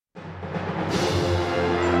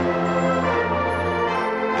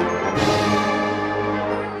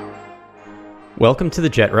Welcome to the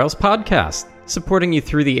JetRails podcast, supporting you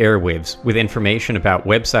through the airwaves with information about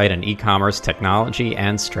website and e-commerce technology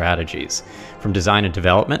and strategies, from design and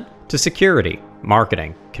development to security,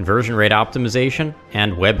 marketing, conversion rate optimization,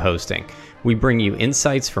 and web hosting. We bring you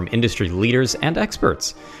insights from industry leaders and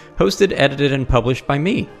experts. Hosted, edited, and published by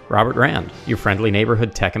me, Robert Rand, your friendly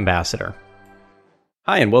neighborhood tech ambassador.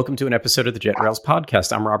 Hi, and welcome to an episode of the JetRails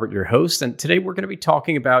podcast. I'm Robert, your host, and today we're going to be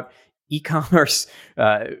talking about e-commerce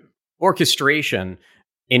orchestration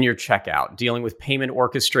in your checkout, dealing with payment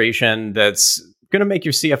orchestration that's going to make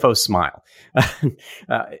your CFO smile.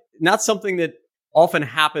 Not something that often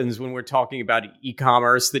happens when we're talking about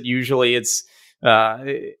e-commerce. That usually it's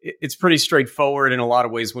pretty straightforward in a lot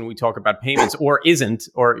of ways when we talk about payments, or isn't,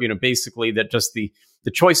 or basically that just the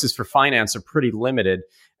choices for finance are pretty limited.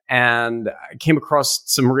 And I came across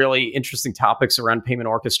some really interesting topics around payment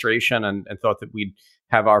orchestration and thought that we'd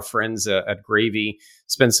have our friends at Gravy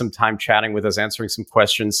spend some time chatting with us, answering some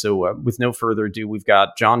questions. So with no further ado, we've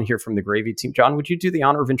got John here from the Gravy team. John, would you do the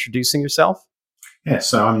honor of introducing yourself? Yeah,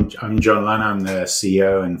 so I'm John Lana. I'm the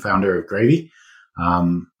CEO and founder of Gravy.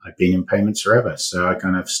 I've been in payments forever. So I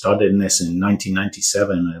kind of started in this in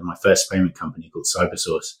 1997 at my first payment company called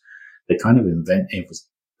CyberSource. They kind of it was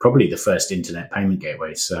probably the first internet payment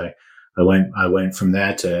gateway. So I went from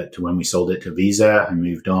there to when we sold it to Visa. I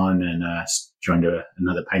moved on and joined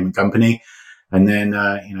another payment company. And then,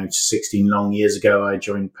 16 long years ago, I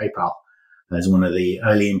joined PayPal as one of the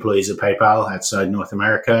early employees of PayPal outside North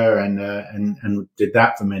America and did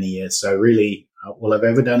that for many years. So really, all I've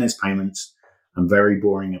ever done is payments. I'm very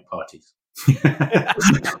boring at parties.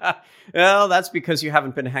 Well, that's because you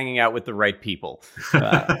haven't been hanging out with the right people.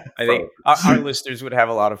 I think our listeners would have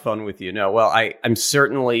a lot of fun with you. No, well, I'm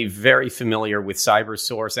certainly very familiar with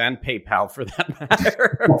CyberSource and PayPal for that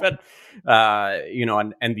matter. But,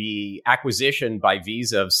 and the acquisition by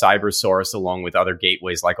Visa of CyberSource along with other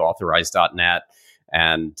gateways like Authorize.net.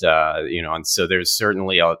 And so there's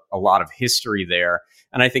certainly a lot of history there.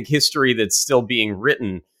 And I think history that's still being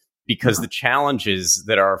written because the challenges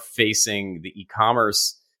that are facing the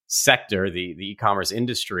e-commerce sector, the e-commerce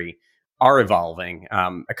industry, are evolving.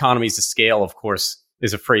 Economies of scale, of course,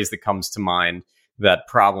 is a phrase that comes to mind. That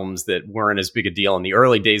problems that weren't as big a deal in the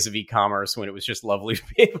early days of e-commerce, when it was just lovely to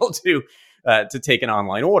be able to take an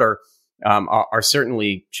online order, are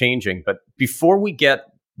certainly changing. But before we get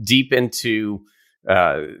deep into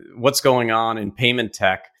what's going on in payment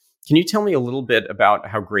tech, can you tell me a little bit about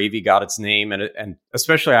how Gravy got its name? And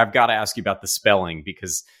especially, I've got to ask you about the spelling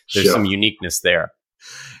because there's some uniqueness there.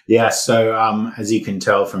 Yeah, so as you can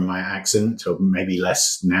tell from my accent, or maybe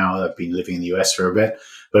less now, I've been living in the US for a bit,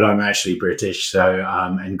 but I'm actually British. So,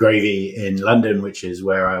 and Gravy in London, which is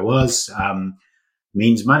where I was,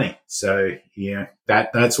 means money. So,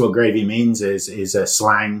 that's what Gravy means is a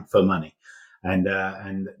slang for money. And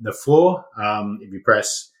the 4, if you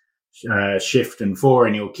press Shift and 4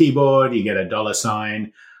 in your keyboard, you get a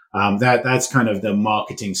 $sign. That's kind of the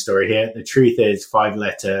marketing story here. The truth is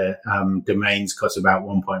 5-letter domains cost about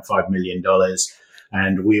 $1.5 million.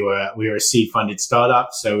 And we were a seed funded startup.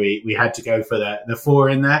 So we had to go for the 4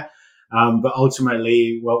 in there. But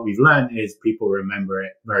ultimately what we've learned is people remember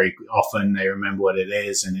it very often. They remember what it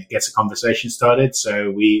is and it gets a conversation started. So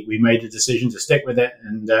we made a decision to stick with it.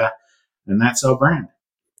 And that's our brand.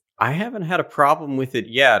 I haven't had a problem with it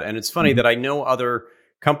yet. And it's funny that I know other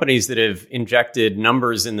companies that have injected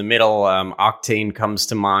numbers in the middle. Octane comes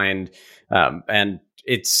to mind, and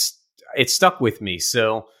it's stuck with me.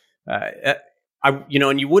 So, and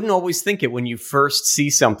you wouldn't always think it when you first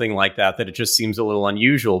see something like that it just seems a little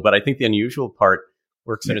unusual. But I think the unusual part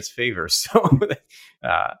works in its favor. So,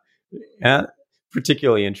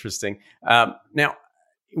 particularly interesting. Now,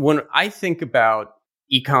 when I think about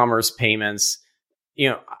e-commerce payments,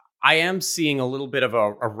 I am seeing a little bit of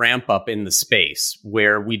a ramp up in the space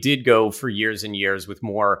where we did go for years and years with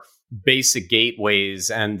more basic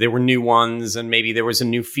gateways, and there were new ones, and maybe there was a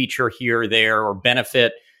new feature here or there or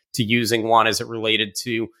benefit to using one as it related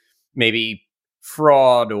to maybe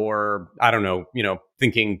fraud or, I don't know,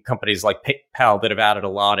 thinking companies like PayPal that have added a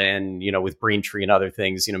lot in, with Braintree and other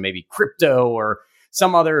things, maybe crypto or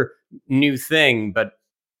some other new thing. But,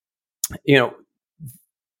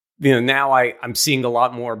 now I'm seeing a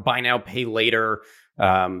lot more buy now, pay later.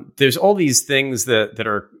 There's all these things that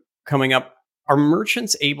are coming up. Are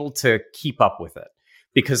merchants able to keep up with it?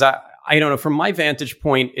 Because I don't know, from my vantage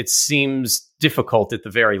point, it seems difficult at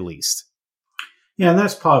the very least. Yeah, and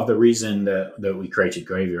that's part of the reason that we created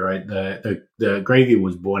Gravy, right? The Gravy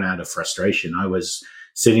was born out of frustration. I was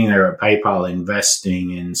sitting there at PayPal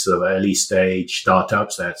investing in sort of early stage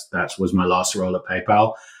startups. That was my last role at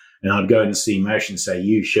PayPal. And I'd go and see merchants say,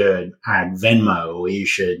 you should add Venmo, or you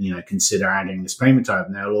should, consider adding this payment type.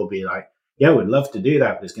 And they'll all be like, yeah, we'd love to do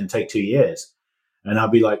that, but it's going to take 2 years. And I'll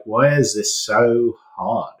be like, why is this so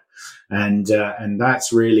hard? And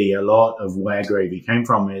that's really a lot of where Gravy came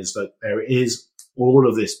from, is that there is all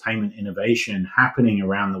of this payment innovation happening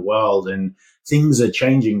around the world, and things are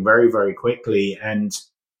changing very, very quickly. And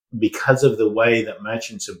because of the way that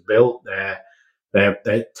merchants have built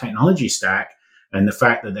their technology stack, and the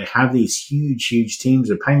fact that they have these huge teams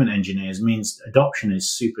of payment engineers, means adoption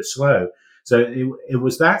is super slow. So it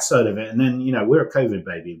was that side of it. And then, we're a COVID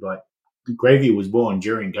baby, but Gravy was born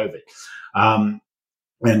during COVID.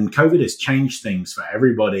 And COVID has changed things for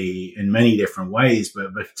everybody in many different ways,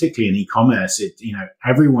 but particularly in e-commerce,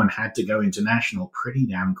 everyone had to go international pretty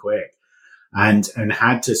damn quick, and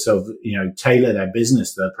had to sort of, tailor their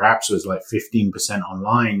business that perhaps was like 15%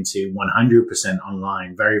 online to 100%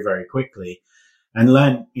 online very, very quickly, and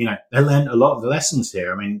they learned a lot of the lessons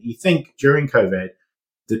here. I mean, you think during COVID,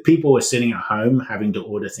 the people were sitting at home having to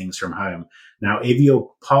order things from home. Now, if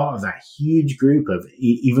you're part of that huge group of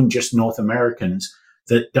even just North Americans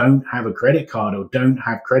that don't have a credit card or don't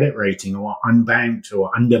have credit rating, or unbanked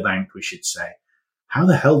or underbanked, we should say, how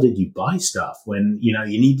the hell did you buy stuff when, you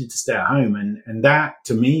needed to stay at home? And that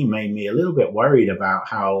to me made me a little bit worried about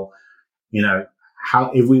how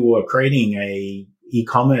if we were creating a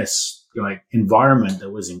e-commerce environment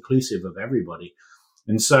that was inclusive of everybody.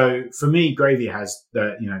 And so for me, Gravy has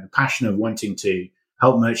the passion of wanting to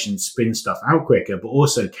help merchants spin stuff out quicker, but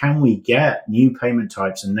also, can we get new payment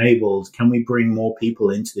types enabled? Can we bring more people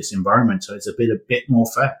into this environment so it's a bit more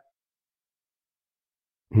fair?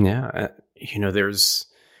 Yeah.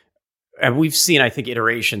 We've seen, I think,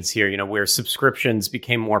 iterations here, where subscriptions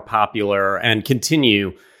became more popular and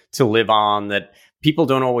continue to live on, that people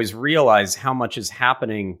don't always realize how much is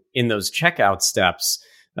happening in those checkout steps,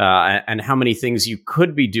 and how many things you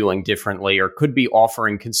could be doing differently, or could be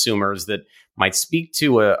offering consumers that might speak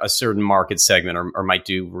to a certain market segment, or might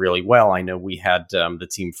do really well. I know we had the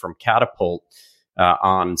team from Catapult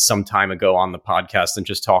on some time ago on the podcast, and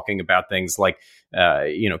just talking about things like,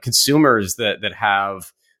 consumers that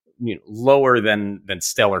have lower than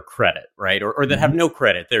stellar credit, right? Or that have no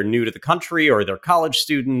credit. They're new to the country, or they're college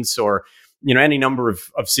students, or any number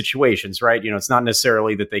of situations, right? It's not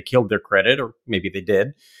necessarily that they killed their credit, or maybe they did,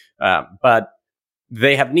 but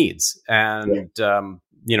they have needs. And,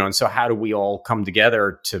 and so how do we all come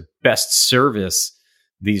together to best service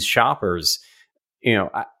these shoppers?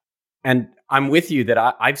 And I'm with you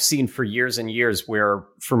that I've seen for years and years where,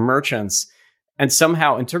 for merchants, and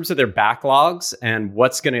somehow in terms of their backlogs and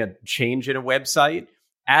what's going to change in a website,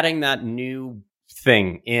 adding that new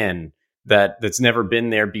thing in that's never been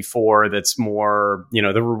there before, that's more,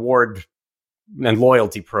 the reward and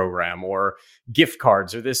loyalty program, or gift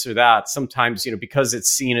cards, or this or that, sometimes, because it's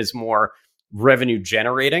seen as more revenue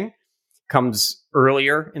generating, comes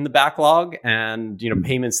earlier in the backlog. And,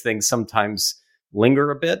 payments things sometimes linger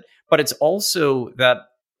a bit. But it's also that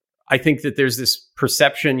I think that there's this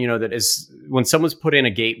perception, that is, when someone's put in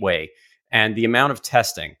a gateway, and the amount of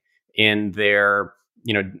testing in their,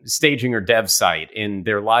 staging or dev site, in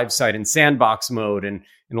their live site, in sandbox mode and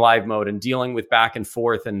in live mode, and dealing with back and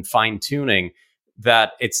forth and fine tuning,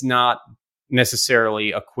 that it's not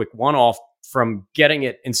necessarily a quick one-off from getting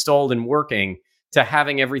it installed and working to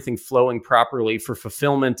having everything flowing properly for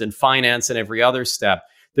fulfillment and finance and every other step.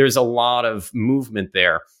 There's a lot of movement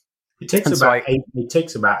there. It takes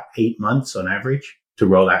about 8 months on average to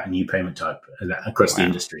roll out a new payment type across the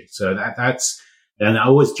industry. So that's, and I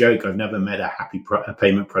always joke, I've never met a happy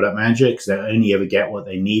payment product manager, because they only ever get what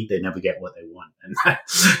they need. They never get what they want. And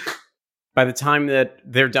by the time that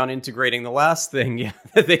they're done integrating the last thing,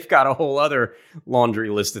 they've got a whole other laundry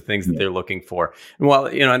list of things that they're looking for. And well,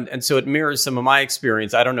 and so it mirrors some of my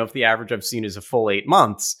experience. I don't know if the average I've seen is a full 8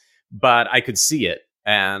 months, but I could see it.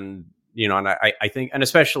 And, and I think, and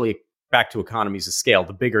especially back to economies of scale,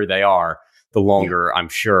 the bigger they are, the longer I'm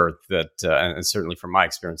sure that, and certainly from my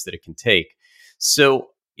experience, that it can take. So,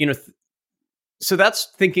 so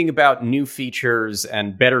that's thinking about new features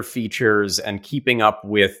and better features and keeping up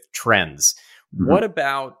with trends. Mm-hmm. What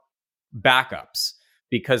about backups?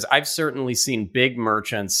 Because I've certainly seen big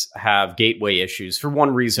merchants have gateway issues for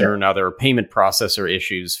one reason or another, payment processor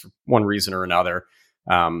issues for one reason or another.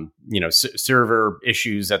 Server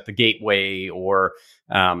issues at the gateway, or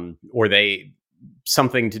they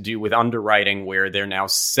something to do with underwriting where they're now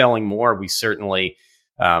selling more. We certainly,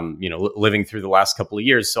 living through the last couple of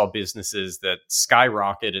years, saw businesses that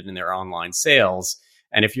skyrocketed in their online sales.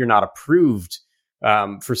 And if you're not approved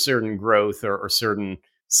for certain growth or certain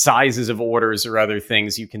sizes of orders or other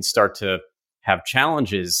things, you can start to have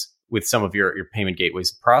challenges with some of your payment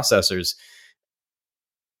gateways and processors.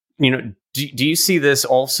 Do you see this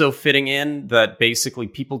also fitting in, that basically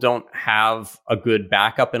people don't have a good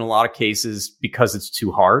backup in a lot of cases because it's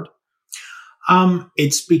too hard?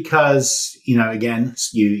 It's because, again,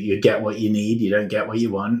 you get what you need, you don't get what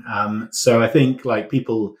you want. So I think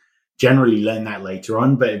people generally learn that later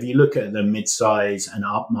on. But if you look at the mid-size and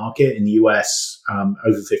up market in the US,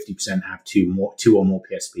 over 50% have two or more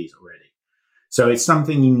PSPs already. So it's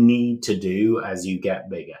something you need to do as you get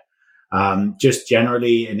bigger. Just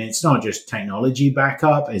generally, and it's not just technology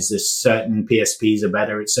backup, is this certain PSPs are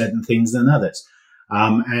better at certain things than others.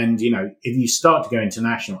 And if you start to go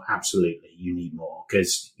international, absolutely, you need more.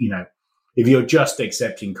 Because, if you're just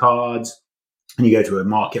accepting cards and you go to a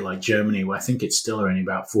market like Germany, where I think it's still only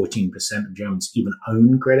about 14% of Germans even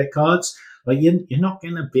own credit cards, you're not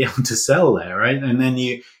going to be able to sell there, right? And then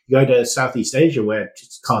you go to Southeast Asia, where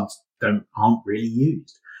just cards aren't really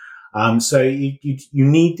used. So you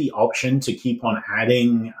need the option to keep on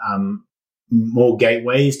adding more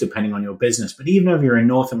gateways depending on your business. But even if you're a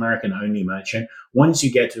North American only merchant, once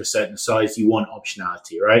you get to a certain size, you want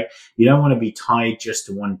optionality, right? You don't want to be tied just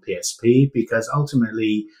to one PSP, because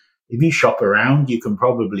ultimately, if you shop around, you can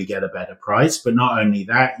probably get a better price. But not only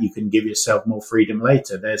that, you can give yourself more freedom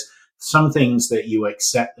later. There's some things that you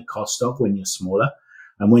accept the cost of when you're smaller.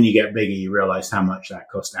 And when you get bigger, you realize how much that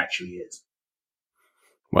cost actually is.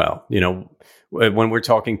 Well, when we're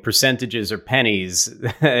talking percentages or pennies,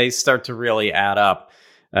 they start to really add up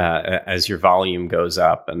as your volume goes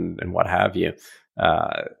up and what have you.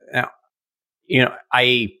 Now,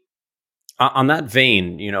 on that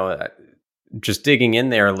vein, just digging in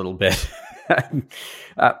there a little bit,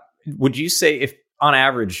 would you say if on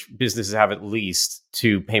average businesses have at least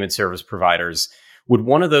 2 payment service providers, would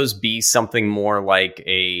one of those be something more like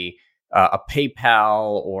a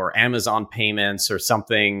PayPal or Amazon payments, or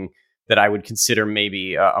something that I would consider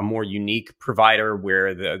maybe a more unique provider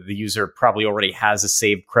where the user probably already has a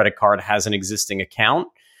saved credit card, has an existing account?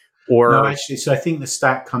 Or no, actually, so I think the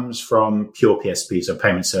stat comes from pure PSPs, or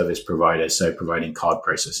payment service providers, so providing card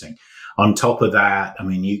processing. On top of that,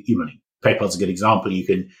 PayPal's a good example. You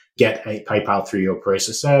can get a PayPal through your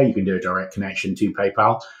processor. You can do a direct connection to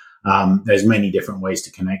PayPal. There's many different ways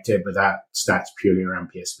to connect it, but that stat's purely around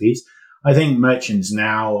PSPs. I think merchants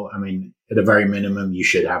now, at a very minimum, you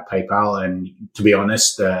should have PayPal. And to be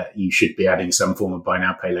honest, you should be adding some form of buy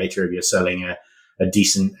now, pay later if you're selling a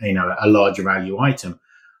decent, a larger value item.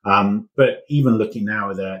 But even looking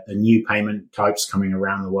now at the new payment types coming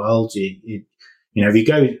around the world, if you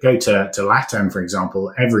go to LATAM, for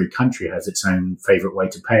example, every country has its own favorite way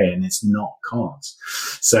to pay, and it's not cards.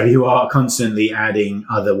 So you are constantly adding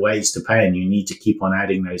other ways to pay, and you need to keep on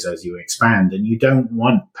adding those as you expand. And you don't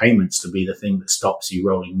want payments to be the thing that stops you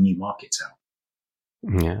rolling new markets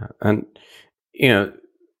out. Yeah. And,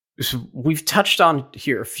 so we've touched on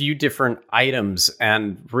here a few different items,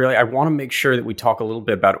 and really I want to make sure that we talk a little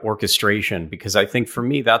bit about orchestration, because I think for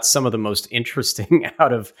me, that's some of the most interesting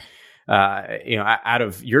out of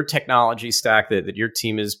your technology stack that your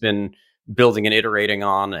team has been building and iterating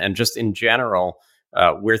on, and just in general,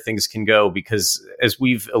 where things can go. Because as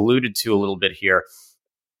we've alluded to a little bit here,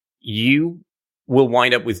 you will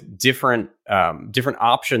wind up with different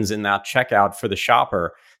options in that checkout for the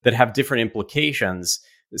shopper that have different implications.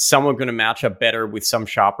 Some are going to match up better with some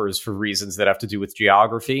shoppers for reasons that have to do with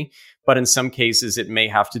geography, but in some cases, it may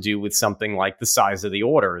have to do with something like the size of the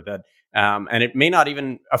order, and it may not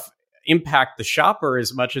even impact the shopper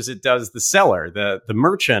as much as it does the seller. The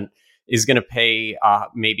merchant is going to pay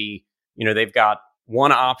maybe, they've got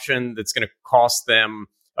one option that's going to cost them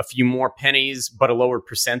a few more pennies, but a lower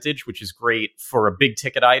percentage, which is great for a big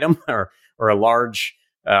ticket item or a large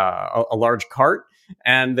cart.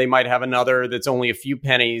 And they might have another that's only a few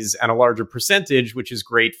pennies and a larger percentage, which is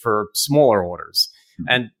great for smaller orders.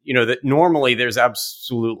 And, that normally there's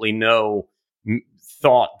absolutely no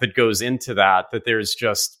thought that goes into that there's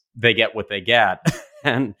just, they get what they get.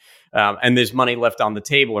 and there's money left on the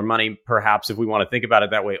table, or money, perhaps, if we want to think about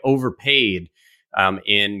it that way, overpaid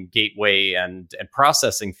in gateway and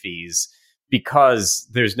processing fees, because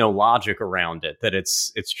there's no logic around it, that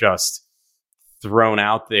it's just thrown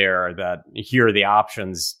out there that here are the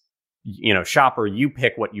options, shopper, you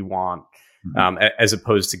pick what you want, as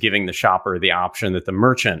opposed to giving the shopper the option that the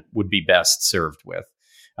merchant would be best served with.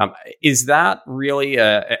 Is that really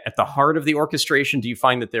at the heart of the orchestration? Do you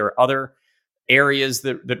find that there are other areas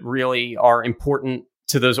that really are important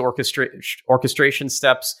to those orchestration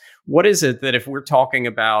steps? What is it that, if we're talking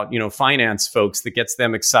about, finance folks, that gets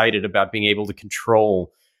them excited about being able to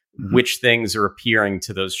control which things are appearing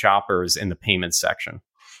to those shoppers in the payment section?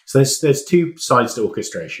 So there's two sides to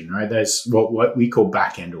orchestration, right? There's what we call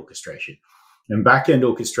back-end orchestration. And back-end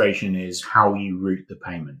orchestration is how you route the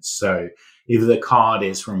payments. So if the card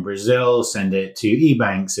is from Brazil, send it to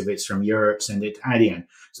eBanks. If it's from Europe, send it to Adyen.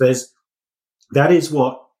 So that is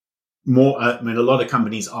what a lot of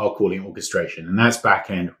companies are calling orchestration, and that's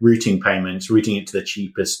back-end routing payments, routing it to the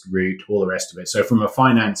cheapest route, all the rest of it. So from a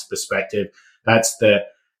finance perspective, that's the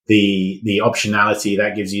optionality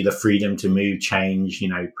that gives you the freedom to move, change,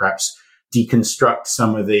 perhaps deconstruct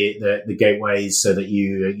some of the gateways so that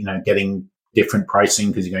you getting different pricing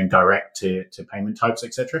because you're going direct to payment types,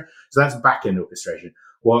 etc. So that's back-end orchestration.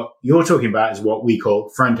 What you're talking about is what we call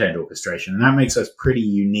front-end orchestration, and that makes us pretty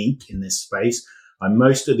unique in this space. And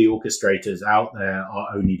most of the orchestrators out there are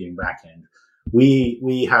only doing back-end.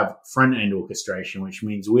 We have front-end orchestration, which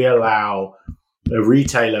means we allow a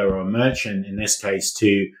retailer or a merchant, in this case,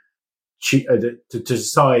 to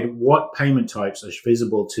decide what payment types are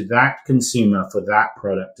visible to that consumer for that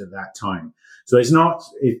product at that time. So there's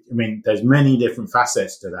many different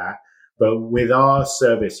facets to that, but with our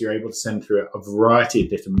service, you're able to send through a variety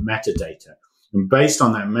of different metadata. And based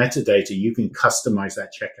on that metadata, you can customize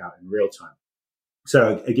that checkout in real time.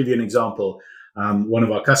 So I'll give you an example. One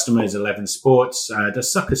of our customers, 11 Sports,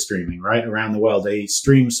 does soccer streaming, right, around the world. They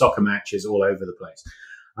stream soccer matches all over the place.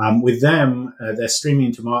 With them, they're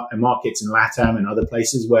streaming to markets in LATAM and other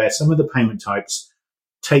places where some of the payment types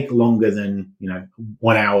take longer than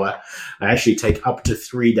 1 hour. Actually take up to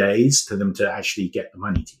 3 days for them to actually get the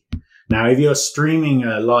money to you. Now, if you're streaming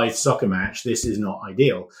a live soccer match, this is not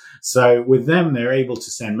ideal. So with them, they're able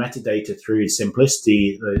to send metadata through.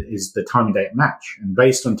 Simplicity is the time and date match. And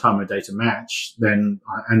based on time and data match, then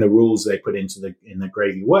and the rules they put in the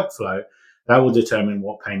Gravy workflow, that will determine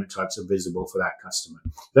what payment types are visible for that customer.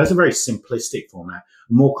 That's a very simplistic format.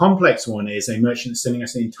 A more complex one is a merchant sending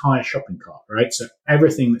us the entire shopping cart, right? So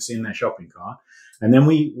everything that's in their shopping cart. And then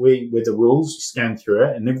we with the rules, scan through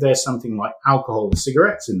it. And if there's something like alcohol or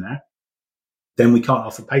cigarettes in there, then we can't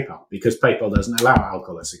offer PayPal because PayPal doesn't allow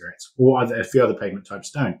alcohol or cigarettes, or a few other payment types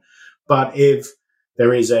don't. But if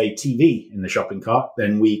there is a TV in the shopping cart,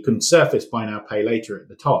 then we can surface buy now, pay later at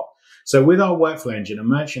the top. So with our workflow engine, a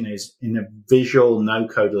merchant is in a visual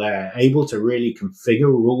no-code layer able to really configure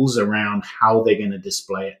rules around how they're going to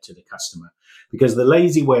display it to the customer. Because the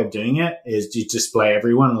lazy way of doing it is to display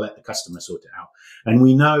everyone and let the customer sort it out. And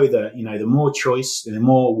we know that, the more choice, the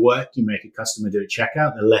more work you make a customer do at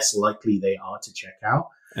checkout, the less likely they are to check out.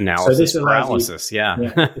 Analysis paralysis,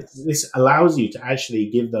 This allows you to actually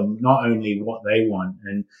give them not only what they want.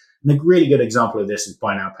 And a really good example of this is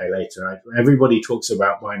buy now, pay later. Right? Everybody talks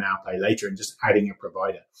about buy now, pay later and just adding a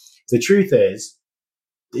provider. The truth is,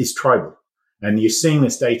 it's tribal. And you're seeing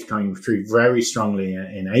this data coming through very strongly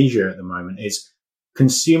in Asia at the moment, is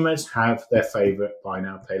consumers have their favorite buy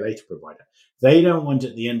now, pay later provider. They don't want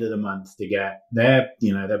at the end of the month to get their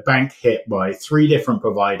bank hit by 3 different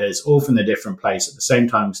providers, all from a different place at the same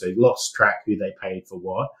time because they've lost track who they paid for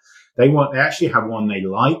what. They actually have one they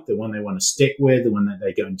like, the one they want to stick with, the one that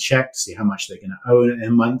they go and check to see how much they're going to owe in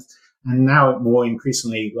a month. And now more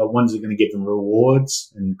increasingly, ones that are going to give them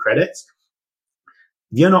rewards and credits.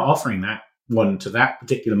 If you're not offering that one to that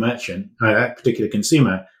particular merchant, that particular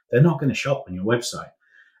consumer, they're not going to shop on your website.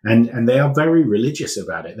 And they are very religious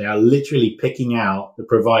about it. They are literally picking out the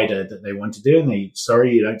provider that they want to do. And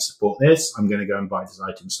sorry, you don't support this. I'm going to go and buy this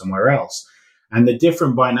item somewhere else. And the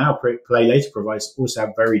different buy now, pay later providers also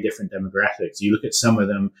have very different demographics. You look at some of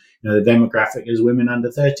them, the demographic is women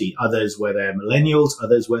under 30, others where they're millennials,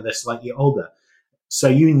 others where they're slightly older. So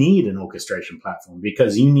you need an orchestration platform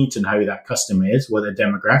because you need to know who that customer is, what their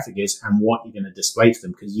demographic is, and what you're going to display to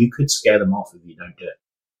them, because you could scare them off if you don't do it.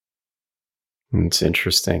 It's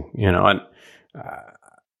interesting, and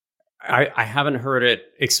I haven't heard it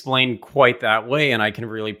explained quite that way, and I can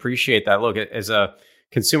really appreciate that. Look, as a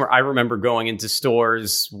consumer, I remember going into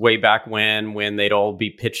stores way back when they'd all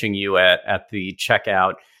be pitching you at the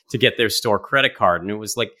checkout to get their store credit card, and it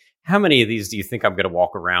was like, how many of these do you think I'm going to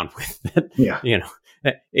walk around with? Yeah,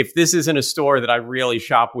 if this isn't a store that I really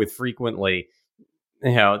shop with frequently,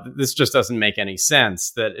 this just doesn't make any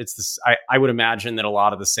sense. That it's this. I would imagine that a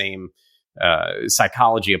lot of the same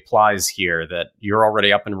psychology applies here, that you're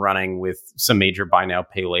already up and running with some major buy now,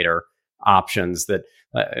 pay later options that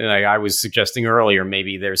like I was suggesting earlier,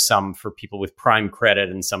 maybe there's some for people with prime credit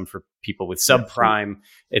and some for people with subprime,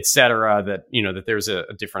 et cetera, that, that there's a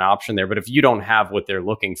different option there. But if you don't have what they're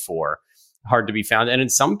looking for, hard to be found. And in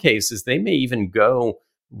some cases, they may even go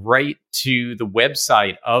right to the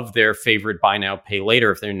website of their favorite buy now, pay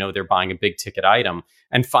later if they know they're buying a big ticket item,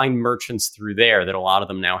 and find merchants through there. That a lot of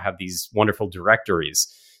them now have these wonderful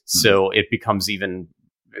directories. So it becomes even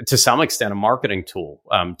to some extent a marketing tool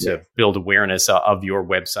to build awareness of your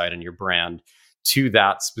website and your brand to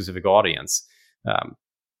that specific audience.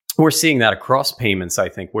 We're seeing that across payments, I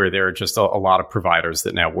think, where there are just a lot of providers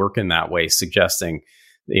that now work in that way, suggesting,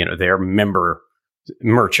 their member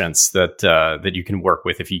merchants that you can work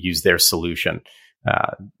with if you use their solution.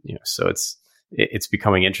 So it's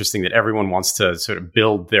becoming interesting that everyone wants to sort of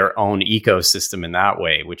build their own ecosystem in that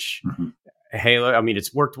way, which, hey, I mean,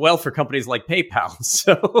 it's worked well for companies like PayPal.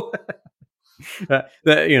 So,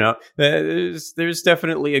 there's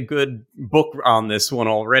definitely a good book on this one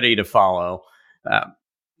already to follow.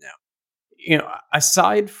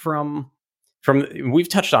 Aside from we've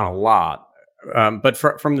touched on a lot, but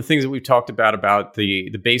from the things that we've talked about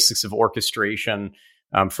the basics of orchestration,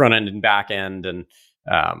 front end and back end, and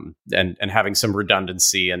having some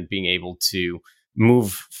redundancy and being able to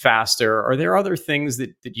move faster, are there other things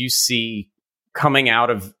that you see coming out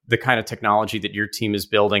of the kind of technology that your team is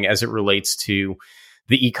building as it relates to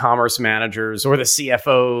the e-commerce managers or the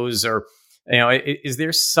CFOs, or is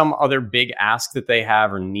there some other big ask that they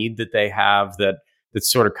have or need that they have that's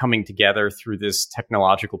sort of coming together through this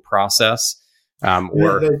technological process?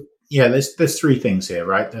 There's three things here,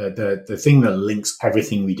 right? The thing that links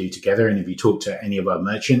everything we do together, and if you talk to any of our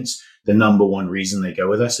merchants, the number one reason they go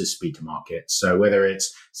with us is speed to market. So whether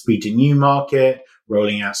it's speed to new market,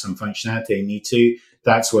 rolling out some functionality they need to,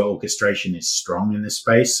 that's where orchestration is strong in this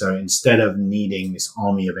space. So instead of needing this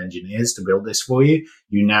army of engineers to build this for you,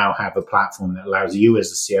 you now have a platform that allows you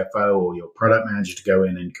as a CFO or your product manager to go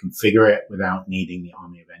in and configure it without needing the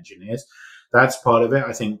army of engineers. That's part of it.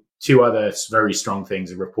 I think two other very strong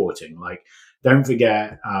things are reporting. Like, don't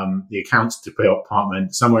forget, the accounts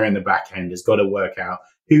department somewhere in the back end has got to work out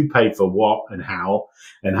who paid for what and how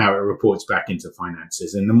it reports back into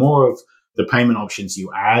finances. And the more of the payment options you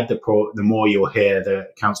add, the more you'll hear the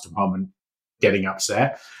accounts department getting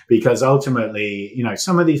upset, because ultimately,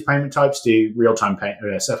 some of these payment types do real-time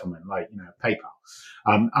settlement, like,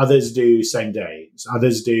 PayPal. Others do same day.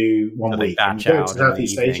 Others do 1 week. And you go to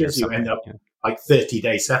Southeast Asia, you end up like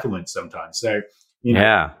 30-day settlements sometimes. So,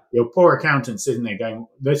 your poor accountant sitting there going,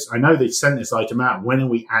 I know they sent this item out. When are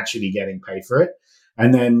we actually getting paid for it?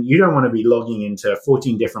 And then you don't want to be logging into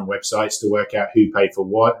 14 different websites to work out who paid for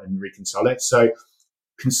what and reconcile it. So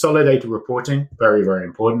consolidated reporting, very, very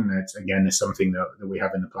important. It's something that we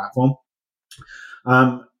have in the platform.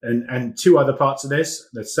 And two other parts of this.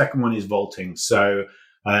 The second one is vaulting. So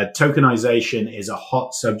tokenization is a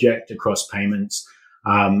hot subject across payments.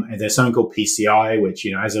 And there's something called PCI, which,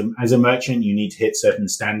 as a merchant, you need to hit certain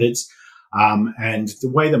standards. And the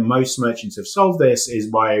way that most merchants have solved this is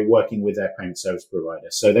by working with their payment service provider.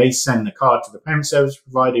 So they send the card to the payment service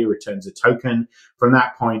provider, who returns a token. From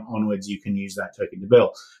that point onwards, you can use that token to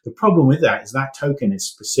bill. The problem with that is that token is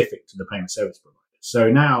specific to the payment service provider. So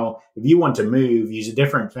now, if you want to use a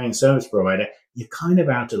different payment service provider, you're kind of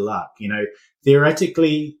out of luck.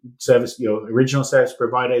 Theoretically, your original service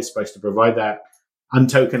provider is supposed to provide that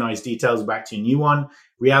untokenized details back to your new one.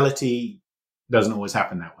 Reality doesn't always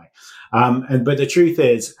happen that way. But the truth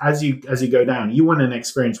is, as you go down, you want an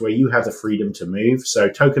experience where you have the freedom to move. So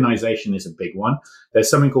tokenization is a big one. There's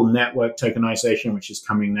something called network tokenization, which is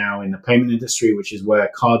coming now in the payment industry, which is where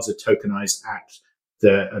cards are tokenized at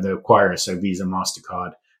the acquirer, so Visa,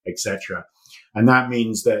 MasterCard, etc. And that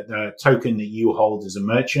means that the token that you hold as a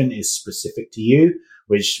merchant is specific to you,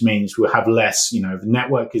 which means we'll have less, if the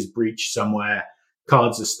network is breached somewhere,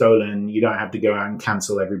 cards are stolen, you don't have to go out and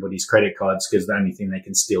cancel everybody's credit cards, because the only thing they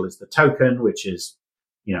can steal is the token, which is,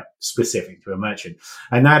 specific to a merchant.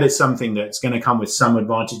 And that is something that's going to come with some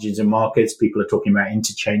advantages in markets. People are talking about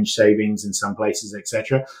interchange savings in some places,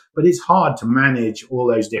 etc. But it's hard to manage all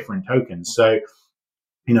those different tokens. So,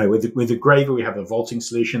 with the Gravy, we have a vaulting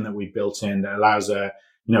solution that we built in that allows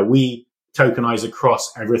we tokenize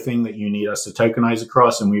across everything that you need us to tokenize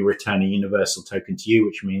across, and we return a universal token to you,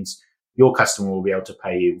 which means your customer will be able to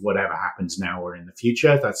pay you whatever happens now or in the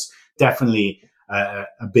future. That's definitely a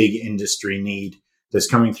big industry need that's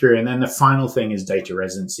coming through. And then the final thing is data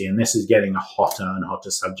residency. And this is getting a hotter and hotter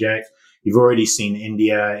subject. You've already seen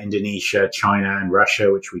India, Indonesia, China, and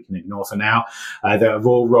Russia, which we can ignore for now, that have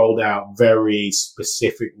all rolled out very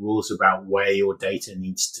specific rules about where your data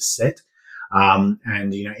needs to sit.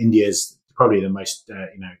 India's probably the most,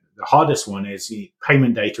 the hardest one is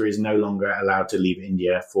payment data is no longer allowed to leave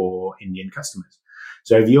India for Indian customers.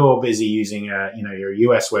 So if you're busy using your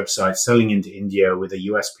US website selling into India with a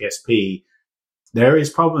US PSP, there is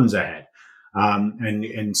problems ahead.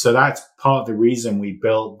 And so that's part of the reason we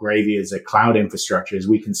built Gravy as a cloud infrastructure, is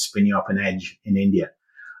we can spin you up an edge in India.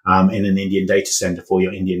 in an Indian data center for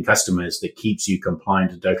your Indian customers that keeps you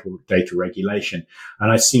compliant to data regulation.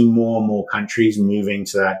 And I see more and more countries moving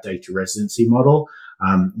to that data residency model.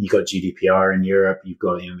 You've got GDPR in Europe. You've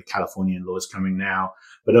got, the Californian laws coming now.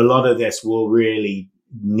 But a lot of this will really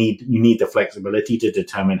you need the flexibility to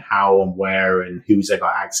determine how and where and who's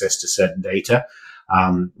got access to certain data,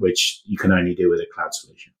 which you can only do with a cloud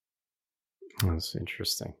solution. That's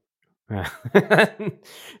interesting.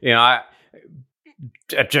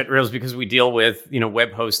 At JetRails, because we deal with,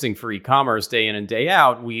 web hosting for e-commerce day in and day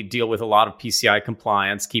out, we deal with a lot of PCI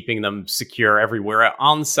compliance, keeping them secure everywhere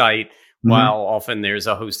on site, while often there's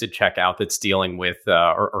a hosted checkout that's dealing with,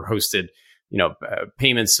 or hosted,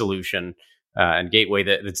 payment solution and gateway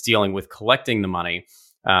that's dealing with collecting the money.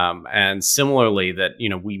 And similarly that,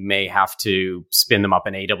 we may have to spin them up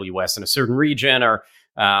in AWS in a certain region or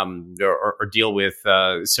deal with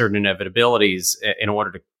certain inevitabilities in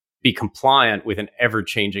order to be compliant with an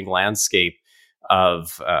ever-changing landscape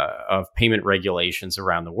of payment regulations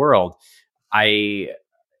around the world. I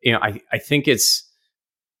think it's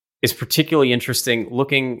particularly interesting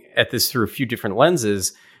looking at this through a few different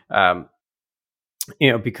lenses,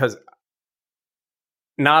 because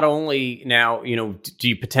not only now, do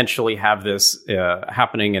you potentially have this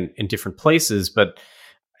happening in different places, but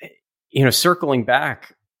circling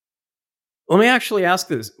back, let me actually ask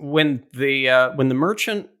this: when the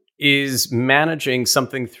merchant is managing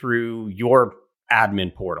something through your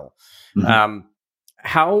admin portal,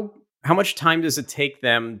 how much time does it take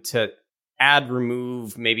them to add,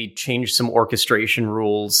 remove, maybe change some orchestration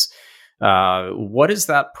rules? What is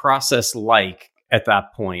that process like at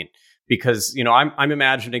that point? Because I'm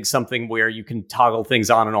imagining something where you can toggle things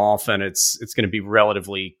on and off, and it's going to be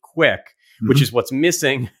relatively quick, which is what's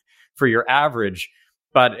missing for your average.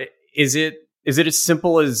 But is it as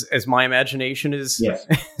simple as my imagination is, yes,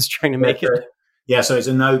 is trying to make it? Yeah, so it's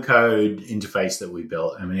a no-code interface that we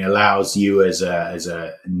built. I mean, it allows you as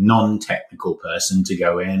a non-technical person to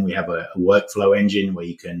go in. We have a workflow engine where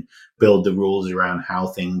you can build the rules around how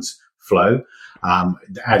things flow.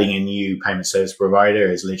 Adding a new payment service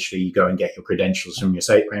provider is literally you go and get your credentials from your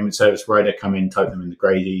state payment service provider, come in, type them in the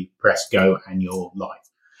Grady, press go, and you're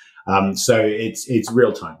live. So it's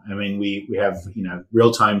real time. I mean, we have,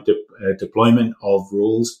 real time deployment of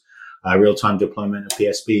rules, real time deployment of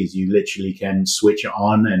PSPs. You literally can switch it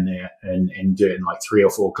on and do it in like 3 or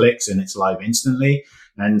 4 clicks, and it's live instantly.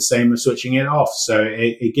 And same with switching it off. So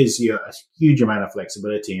it gives you a huge amount of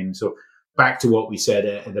flexibility. And so back to what we said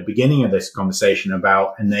at the beginning of this conversation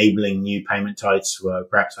about enabling new payment types for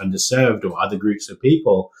perhaps underserved or other groups of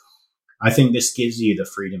people, I think this gives you the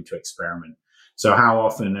freedom to experiment. So how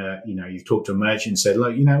often, you've talked to a merchant and said,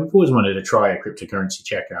 look, we've always wanted to try a cryptocurrency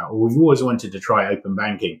checkout, or we've always wanted to try open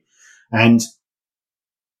banking.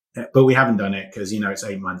 But we haven't done it because, it's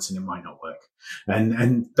 8 months and it might not work.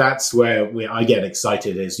 And that's where I get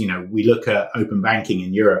excited is, we look at open banking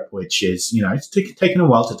in Europe, which is, it's taken a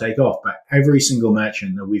while to take off, but every single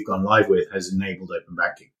merchant that we've gone live with has enabled open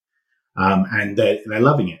banking. And they're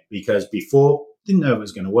loving it because before didn't know it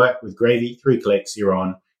was going to work. With Gravy, 3 clicks, you're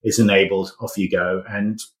on, it's enabled, off you go.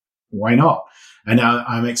 And why not? And now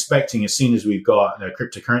I'm expecting as soon as we've got the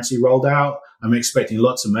cryptocurrency rolled out, I'm expecting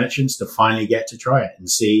lots of merchants to finally get to try it and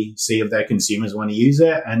see if their consumers want to use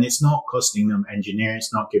it. And it's not costing them engineering.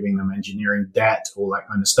 It's not giving them engineering debt, all that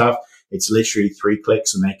kind of stuff. It's literally 3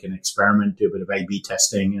 clicks and they can experiment, do a bit of A/B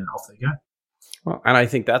testing, and off they go. Well, and I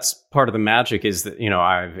think that's part of the magic is that,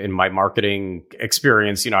 in my marketing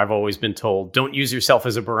experience, I've always been told, don't use yourself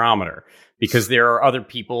as a barometer, because there are other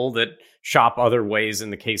people that shop other ways in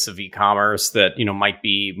the case of e-commerce that, might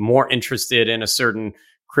be more interested in a certain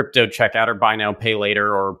crypto checkout or buy now, pay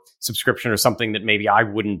later or subscription or something that maybe I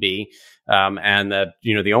wouldn't be. And that,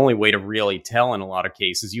 the only way to really tell in a lot of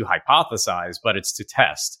cases, you hypothesize, but it's to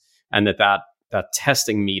test. And that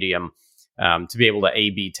testing medium, to be able to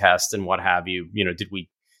A/B test and what have you,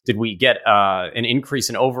 did we get an increase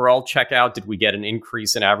in overall checkout? Did we get an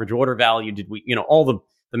increase in average order value? Did we, all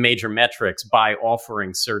the major metrics by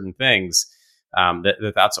offering certain things,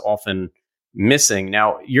 that's often missing.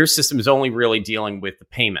 Now, your system is only really dealing with the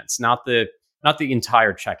payments, not the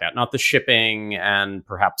entire checkout, not the shipping and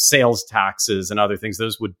perhaps sales taxes and other things.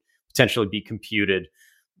 Those would potentially be computed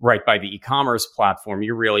right by the e-commerce platform.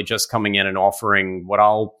 You're really just coming in and offering what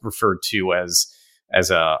I'll refer to as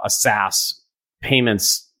a SaaS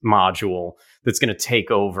payments module that's going to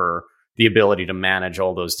take over the ability to manage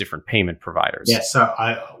all those different payment providers. Yeah, so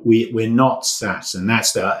we're not SaaS, and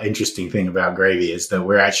that's the interesting thing about Gravy is that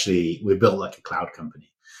we're built like a cloud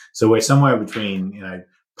company. So we're somewhere between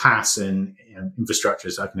PaaS and infrastructure,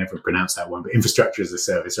 I can never pronounce that one, but infrastructure as a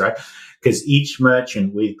service, right? Because each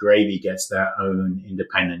merchant with Gravy gets their own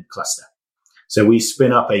independent cluster. So we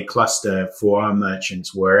spin up a cluster for our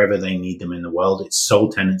merchants wherever they need them in the world. It's sole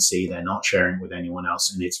tenancy. They're not sharing it with anyone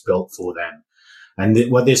else, and it's built for them. And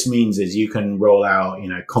what this means is you can roll out,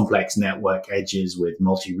 complex network edges with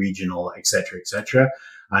multi-regional, et cetera, et cetera.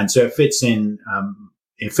 And so it fits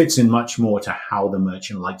in much more to how the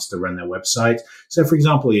merchant likes to run their website. So, for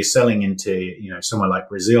example, you're selling into, somewhere like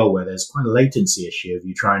Brazil, where there's quite a latency issue. If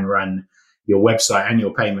you try and run your website and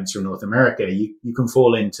your payments from North America, you can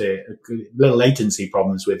fall into little latency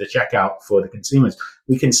problems with the checkout for the consumers.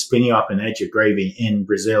 We can spin you up an edge of Gravy in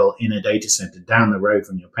Brazil in a data center down the road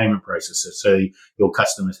from your payment processor, so your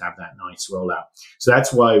customers have that nice rollout. So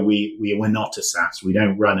that's why we're not a SaaS. We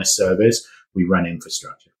don't run a service. We run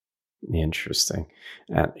infrastructure. Interesting.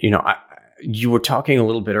 You were talking a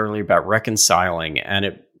little bit earlier about reconciling, and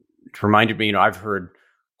it reminded me, I've heard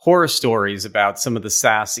horror stories about some of the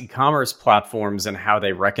SaaS e-commerce platforms and how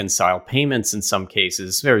they reconcile payments in some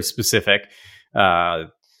cases, very specific,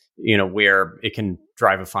 where it can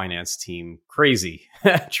drive a finance team crazy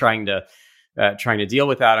trying to deal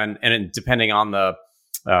with that. And depending on the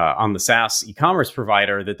SaaS e-commerce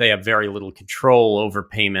provider, that they have very little control over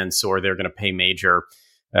payments, or they're going to pay major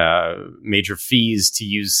fees to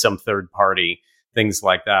use some third party, things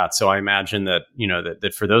like that. So I imagine that,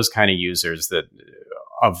 that for those kind of users, that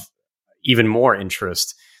of even more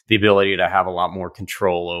interest, the ability to have a lot more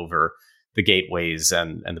control over the gateways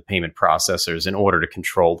and the payment processors in order to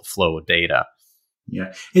control the flow of data.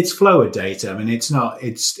 Yeah, it's flow of data. I mean, it's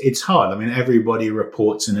hard. I mean, everybody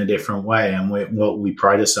reports in a different way. And what we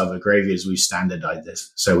pride ourselves at Gravy is we standardize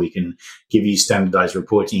this. So we can give you standardized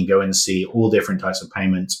reporting. You go and see all different types of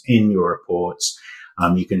payments in your reports.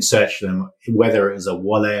 You can search them, whether it is a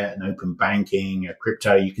wallet, an open banking, a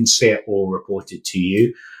crypto, you can see it all reported to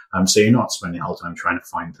you. So you're not spending the whole time trying to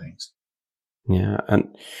find things. Yeah.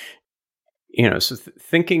 And, so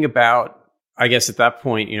thinking about, I guess at that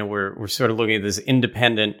point, we're sort of looking at this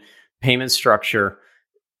independent payment structure.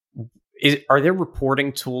 Are there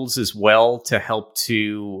reporting tools as well to help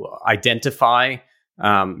to identify,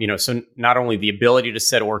 so not only the ability to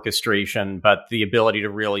set orchestration, but the ability to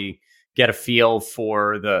really get a feel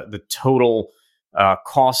for the total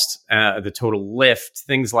cost, the total lift,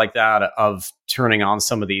 things like that of turning on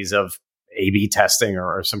some of these, of A/B testing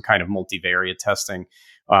or some kind of multivariate testing,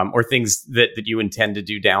 or things that you intend to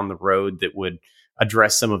do down the road that would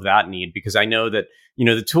address some of that need? Because I know that,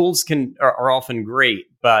 the tools are often great,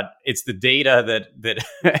 but it's the data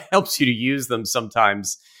that helps you to use them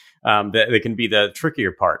sometimes that can be the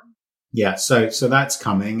trickier part. Yeah, so that's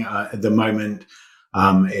coming at the moment.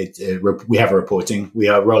 We have a reporting. We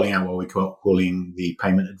are rolling out what we're calling the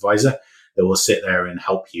payment advisor that will sit there and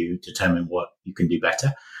help you determine what you can do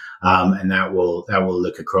better. And that will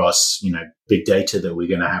look across, big data that we're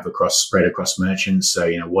going to have spread across merchants. So,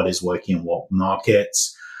 what is working in what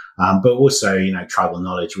markets, but also, tribal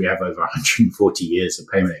knowledge. We have over 140 years of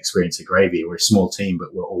payment experience at Gravy. We're a small team,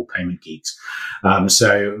 but we're all payment geeks.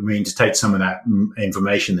 To take some of that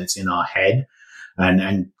information that's in our head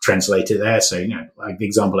and translate it there. So, like the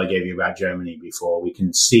example I gave you about Germany before, we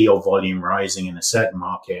can see your volume rising in a certain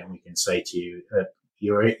market, and we can say to you,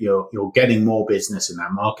 you're getting more business in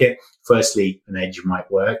that market. Firstly, an edge might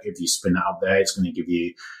work. If you spin it up there, it's going to give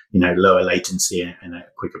you, lower latency and a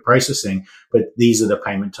quicker processing. But these are the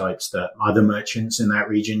payment types that other merchants in that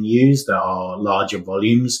region use that are larger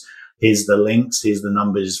volumes. Here's the links, here's the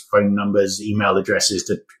numbers, phone numbers, email addresses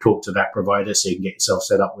to talk to that provider so you can get yourself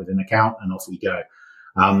set up with an account, and off we go.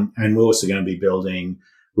 And we're also going to be building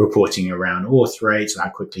reporting around auth rates, how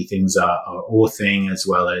quickly things are authing, as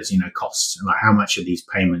well as, costs, like how much are these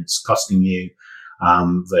payments costing you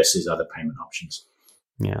versus other payment options.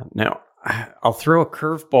 Yeah. Now, I'll throw a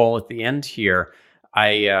curveball at the end here.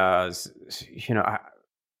 I've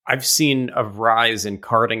seen a rise in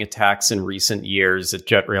carding attacks in recent years. At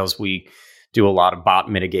JetRails, we do a lot of bot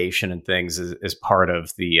mitigation and things as part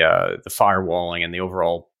of the firewalling and the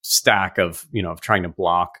overall stack of trying to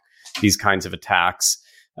block these kinds of attacks.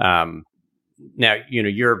 Now,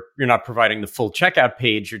 you're not providing the full checkout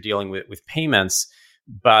page. You're dealing with payments,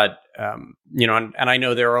 but and I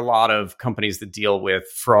know there are a lot of companies that deal with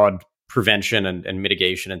fraud prevention and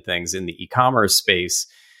mitigation and things in the e-commerce space.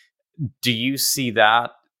 Do you see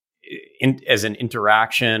that as an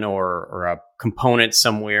interaction or a component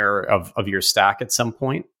somewhere of your stack at some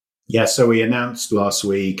point? Yeah, so we announced last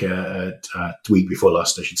week, week before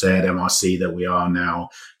last, I should say, at MRC, that we are now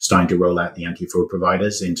starting to roll out the anti-fraud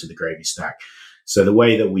providers into the Gravy stack. So the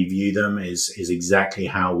way that we view them is exactly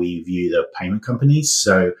how we view the payment companies.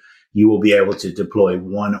 So you will be able to deploy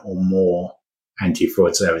one or more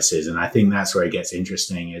anti-fraud services. And I think that's where it gets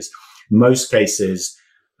interesting is most cases,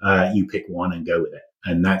 you pick one and go with it.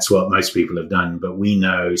 And that's what most people have done. But we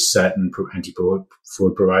know certain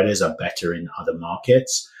anti-fraud providers are better in other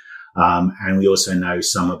markets. And we also know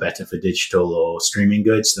some are better for digital or streaming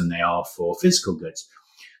goods than they are for physical goods.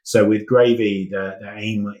 So with Gravy, the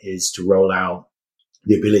aim is to roll out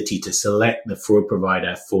the ability to select the fraud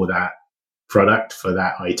provider for that product, for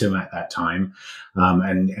that item at that time,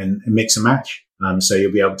 and mix and match. So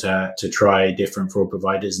you'll be able to try different fraud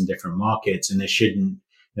providers in different markets, and there shouldn't,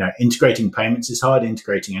 integrating payments is hard.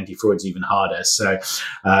 Integrating anti-fraud is even harder. So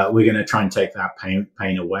we're going to try and take that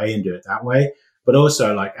pain away and do it that way. But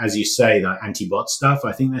also, like, as you say, that anti-bot stuff,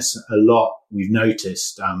 I think there's a lot we've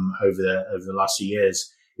noticed over the last few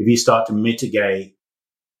years. If you start to mitigate,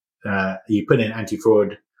 you put in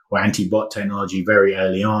anti-fraud or anti-bot technology very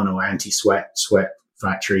early on, or anti-sweat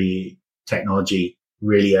factory technology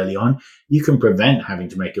really early on, you can prevent having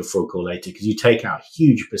to make a fraud call later, because you take out a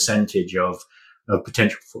huge percentage of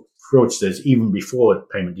potential fraudsters even before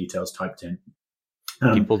payment details typed in.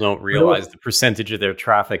 People don't realize the percentage of their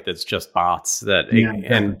traffic that's just bots.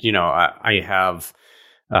 I have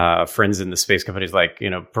friends in the space companies like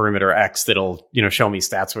Perimeter X that'll show me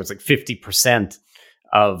stats where it's like 50%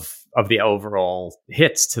 of the overall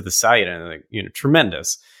hits to the site, and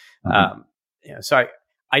tremendous. Mm-hmm. So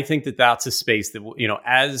I think that's a space that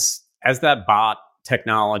as that bot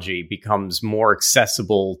technology becomes more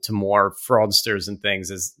accessible to more fraudsters and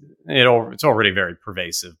things, it's already very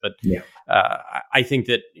pervasive. But I think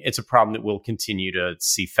that it's a problem that we'll continue to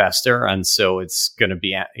see fester, and so it's going to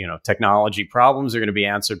be technology problems are going to be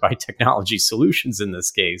answered by technology solutions in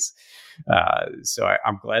this case. So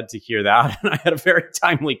I'm glad to hear that, and I had a very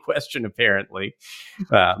timely question apparently.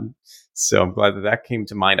 So I'm glad that came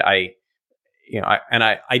to mind. I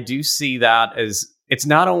do see that as, it's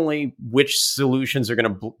not only which solutions are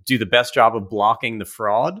going to do the best job of blocking the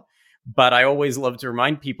fraud, but I always love to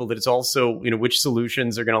remind people that it's also, which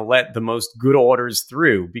solutions are going to let the most good orders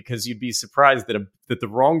through, because you'd be surprised that the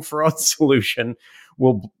wrong fraud solution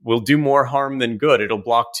will do more harm than good. It'll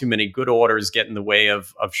block too many good orders, get in the way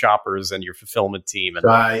of shoppers and your fulfillment team.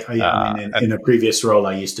 And in a previous role,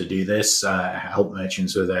 I used to do this, help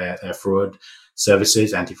merchants with their fraud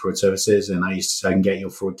services, anti-fraud services, and I used to say, I can get your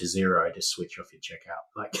fraud to zero. I just switch off your checkout.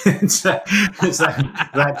 Like it's that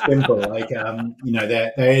simple. Like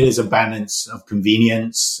there is a balance of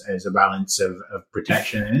convenience, there's a balance of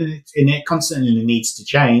protection, and it constantly needs to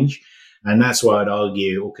change. And that's why I'd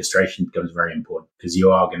argue orchestration becomes very important, because you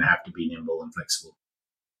are going to have to be nimble and flexible.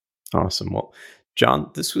 Awesome. Well, John,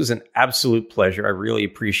 this was an absolute pleasure. I really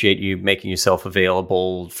appreciate you making yourself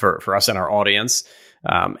available for us and our audience.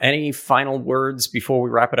 Any final words before we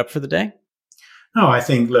wrap it up for the day? No, I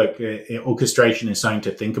think, look, orchestration is something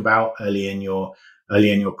to think about early in your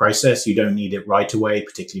process. You don't need it right away,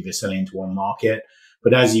 particularly if you're selling into one market.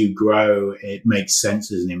 But as you grow, it makes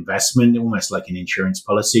sense as an investment, almost like an insurance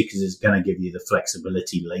policy, because it's going to give you the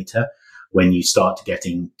flexibility later when you start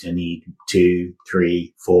getting to need 2,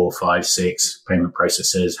 3, 4, 5, 6 payment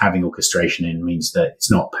processors. Having orchestration in means that it's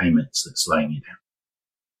not payments that's slowing you down.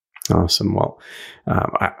 Awesome. Well,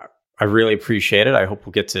 I really appreciate it. I hope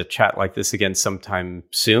we'll get to chat like this again sometime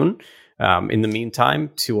soon. In the meantime,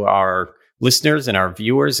 to our listeners and our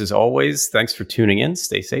viewers, as always, thanks for tuning in.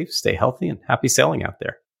 Stay safe, stay healthy, and happy selling out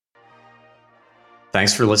there.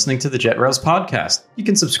 Thanks for listening to the JetRails podcast. You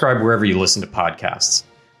can subscribe wherever you listen to podcasts.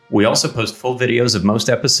 We also post full videos of most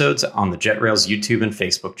episodes on the JetRails YouTube and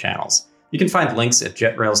Facebook channels. You can find links at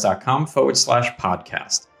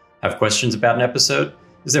jetrails.com/podcast. Have questions about an episode?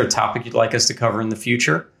 Is there a topic you'd like us to cover in the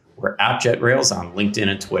future? We're at JetRails on LinkedIn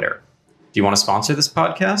and Twitter. Do you want to sponsor this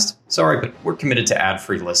podcast? Sorry, but we're committed to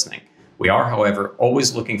ad-free listening. We are, however,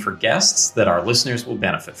 always looking for guests that our listeners will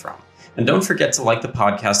benefit from. And don't forget to like the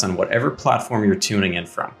podcast on whatever platform you're tuning in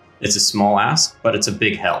from. It's a small ask, but it's a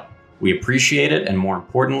big help. We appreciate it, and more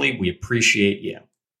importantly, we appreciate you.